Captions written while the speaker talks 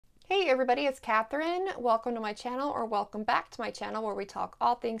everybody, it's Catherine. Welcome to my channel, or welcome back to my channel where we talk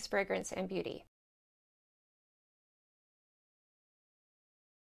all things fragrance and beauty.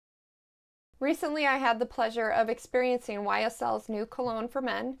 Recently I had the pleasure of experiencing YSL's new cologne for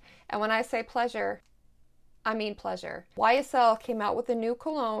men, and when I say pleasure, I mean pleasure. YSL came out with a new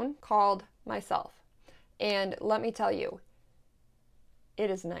cologne called Myslf, and let me tell you, it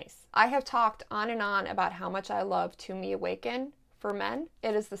is nice. I have talked on and on about how much I love Tumi Awaken for men.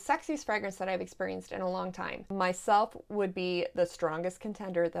 It is the sexiest fragrance that I've experienced in a long time. Myslf would be the strongest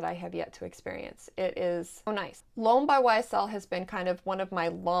contender that I have yet to experience. It is so nice. L'Homme by YSL has been kind of one of my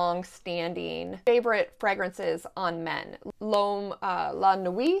long-standing favorite fragrances on men. L'Homme La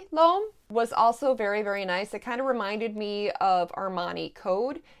Nuit L'Homme was also very, very nice. It kind of reminded me of Armani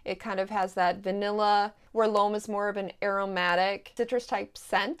Code. It kind of has that vanilla, where L'Homme is more of an aromatic citrus type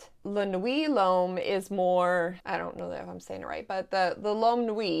scent. La Nuit L'Homme is more, I don't know if I'm saying it right, but the L'Homme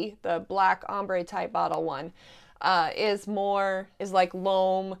Nuit, the black ombre type bottle one, is like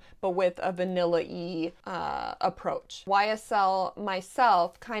L'Homme, but with a vanilla-y approach. YSL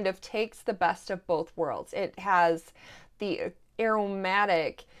Myslf kind of takes the best of both worlds. It has the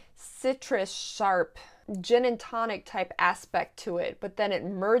aromatic, citrus, sharp, gin and tonic type aspect to it, but then it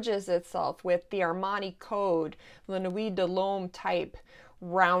merges itself with the Armani Code, La Nuit de L'Homme type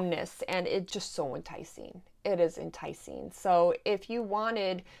roundness, and it's just so enticing. It is enticing. So if you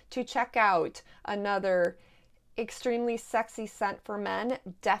wanted to check out another extremely sexy scent for men,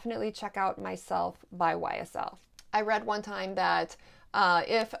 definitely check out Myslf by YSL. I read one time that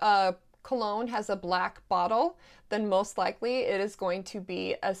if a cologne has a black bottle, then most likely it is going to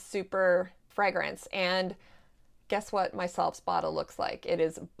be a super fragrance. And guess what Myslf's bottle looks like? It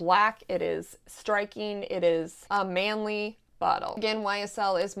is black, it is striking, it is a manly bottle. Again,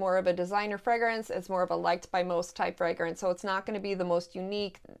 YSL is more of a designer fragrance. It's more of a liked by most type fragrance, so it's not going to be the most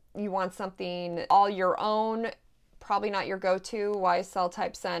unique. You want something all your own, probably not your go-to YSL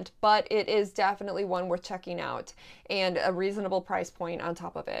type scent, but it is definitely one worth checking out, and a reasonable price point on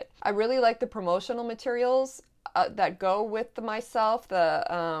top of it. I really like the promotional materials that go with the Myslf,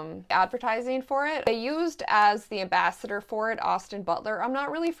 the advertising for it. They used as the ambassador for it Austin Butler. I'm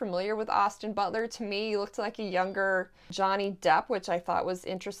not really familiar with Austin Butler. To me, he looked like a younger Johnny Depp, which I thought was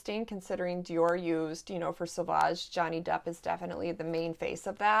interesting considering Dior used, you know, for Sauvage. Johnny Depp is definitely the main face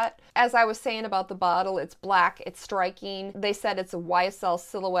of that. As I was saying about the bottle, it's black, it's striking. They said it's a YSL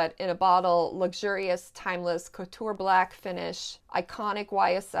silhouette in a bottle, luxurious, timeless, couture black finish, iconic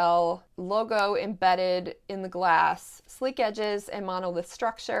YSL logo embedded in the glass, sleek edges and monolith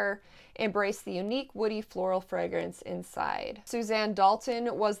structure, embrace the unique woody floral fragrance inside. Suzanne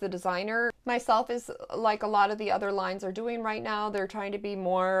Dalton was the designer. Myslf is like a lot of the other lines are doing right now. They're trying to be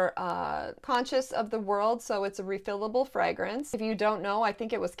more conscious of the world, so it's a refillable fragrance. If you don't know, I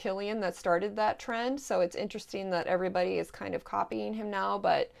think it was Kilian that started that trend, so it's interesting that everybody is kind of copying him now,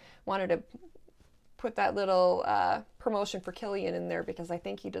 but wanted to put that little promotion for Kilian in there because I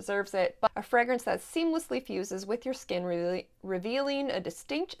think he deserves it. But a fragrance that seamlessly fuses with your skin, revealing a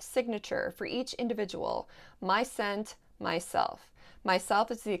distinct signature for each individual. My scent, Myslf. Myslf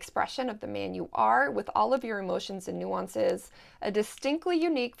is the expression of the man you are, with all of your emotions and nuances. A distinctly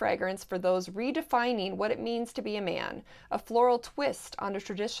unique fragrance for those redefining what it means to be a man. A floral twist on a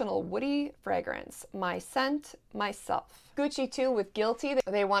traditional woody fragrance. My scent, Myslf. Gucci too with Guilty,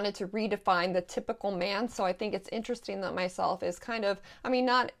 they wanted to redefine the typical man, so I think it's interesting that Myslf is kind of, I mean,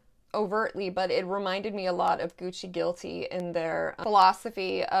 not overtly, but it reminded me a lot of Gucci Guilty in their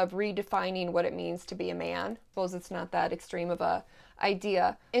philosophy of redefining what it means to be a man. I suppose it's not that extreme of a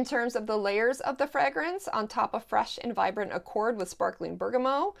idea. In terms of the layers of the fragrance, on top a fresh and vibrant accord with sparkling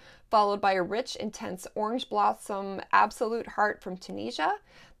bergamot, followed by a rich, intense orange blossom absolute heart from Tunisia.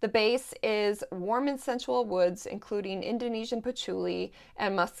 The base is warm and sensual woods, including Indonesian patchouli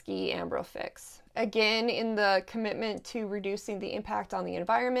and musky ambro fix. Again, in the commitment to reducing the impact on the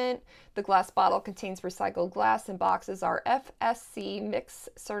environment, the glass bottle contains recycled glass and boxes are FSC Mix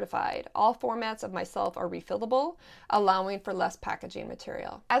certified. All formats of Myslf are refillable, allowing for less packaging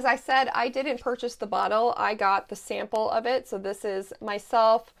material. As I said, I didn't purchase the bottle. I got the sample of it. So this is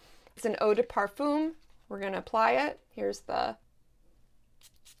Myslf. It's an Eau de Parfum. We're going to apply it. Here's the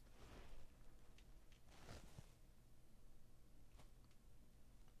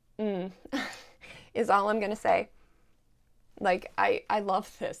is all I'm gonna say. Like, I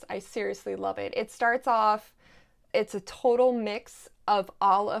love this. I seriously love it. It starts off, it's a total mix of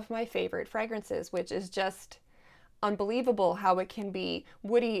all of my favorite fragrances, which is just unbelievable how it can be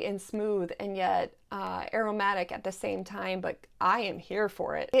woody and smooth and yet aromatic at the same time, but I am here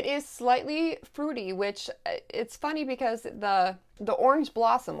for it. It is slightly fruity, which it's funny because the orange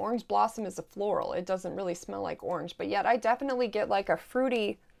blossom is a floral. It doesn't really smell like orange, but yet I definitely get like a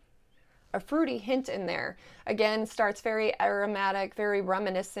fruity hint in there. Again, starts very aromatic, very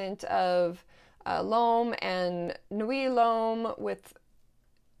reminiscent of L'Homme and Nuit L'Homme with,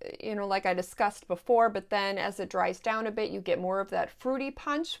 you know, like I discussed before, but then as it dries down a bit, you get more of that fruity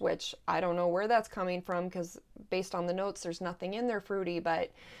punch, which I don't know where that's coming from because based on the notes, there's nothing in there fruity,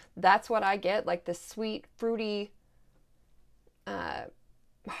 but that's what I get, like this sweet, fruity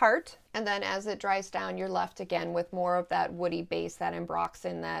heart. And then as it dries down, you're left again with more of that woody base, that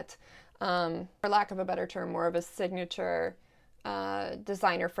ambroxan, that, for lack of a better term, more of a signature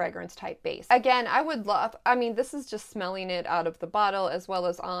designer fragrance type base. Again, I mean, this is just smelling it out of the bottle as well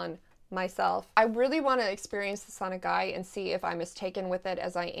as on myself. I really want to experience this on a guy and see if I'm as taken with it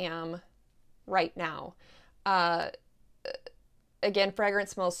as I am right now. Again,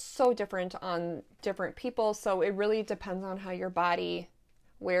 fragrance smells so different on different people, so it really depends on how your body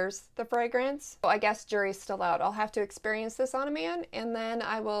wears the fragrance. So I guess jury's still out. I'll have to experience this on a man, and then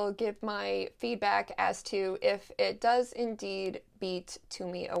I will give my feedback as to if it does indeed beat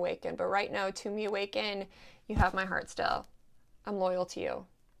Tumi Awaken. But right now, Tumi Awaken, you have my heart still. I'm loyal to you.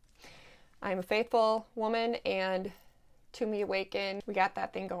 I'm a faithful woman, and Tumi Awaken, we got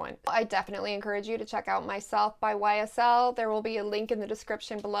that thing going. I definitely encourage you to check out Myslf by YSL. There will be a link in the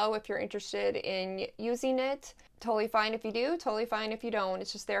description below if you're interested in using it. Totally fine if you do, totally fine if you don't.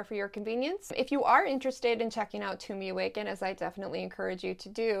 It's just there for your convenience. If you are interested in checking out Tumi Awaken, as I definitely encourage you to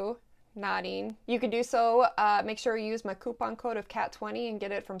do, nodding, you can do so. Make sure you use my coupon code of KAT20 and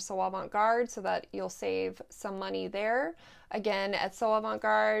get it from So Avant-Garde so that you'll save some money there. Again, at So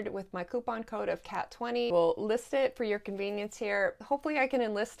Avant-Garde with my coupon code of KAT20. We'll list it for your convenience here. Hopefully I can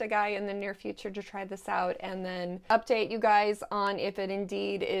enlist a guy in the near future to try this out and then update you guys on if it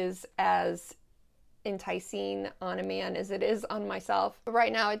indeed is as enticing on a man as it is on myself. But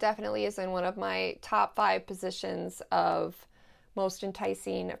right now it definitely is in one of my top 5 positions of most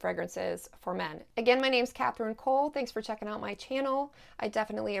enticing fragrances for men. Again, my name's Katherine Cole. Thanks for checking out my channel. I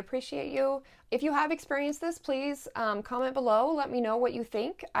definitely appreciate you. If you have experienced this, please comment below. Let me know what you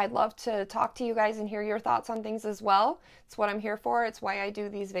think. I'd love to talk to you guys and hear your thoughts on things as well. It's what I'm here for. It's why I do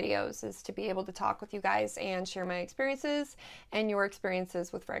these videos, is to be able to talk with you guys and share my experiences and your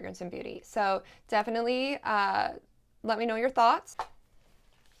experiences with fragrance and beauty. So definitely let me know your thoughts.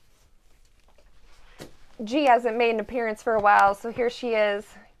 G hasn't made an appearance for a while, so here she is,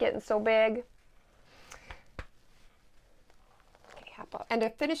 getting so big. Okay, hop up. And to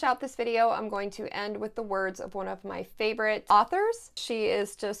finish out this video, I'm going to end with the words of one of my favorite authors. She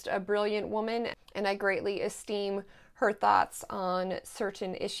is just a brilliant woman, and I greatly esteem her thoughts on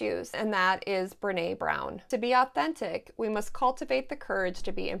certain issues, and that is Brené Brown. To be authentic, we must cultivate the courage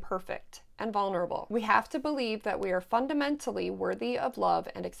to be imperfect and vulnerable. We have to believe that we are fundamentally worthy of love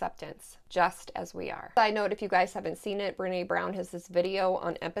and acceptance, just as we are. Side note, if you guys haven't seen it, Brené Brown has this video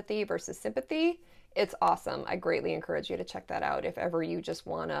on empathy versus sympathy. It's awesome. I greatly encourage you to check that out if ever you just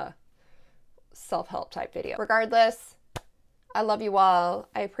want a self-help type video. Regardless, I love you all.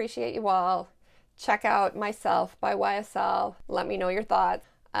 I appreciate you all. Check out Myslf by YSL. Let me know your thoughts.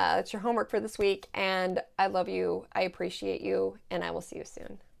 That's your homework for this week, and I love you. I appreciate you, and I will see you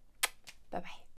soon. Bye-bye.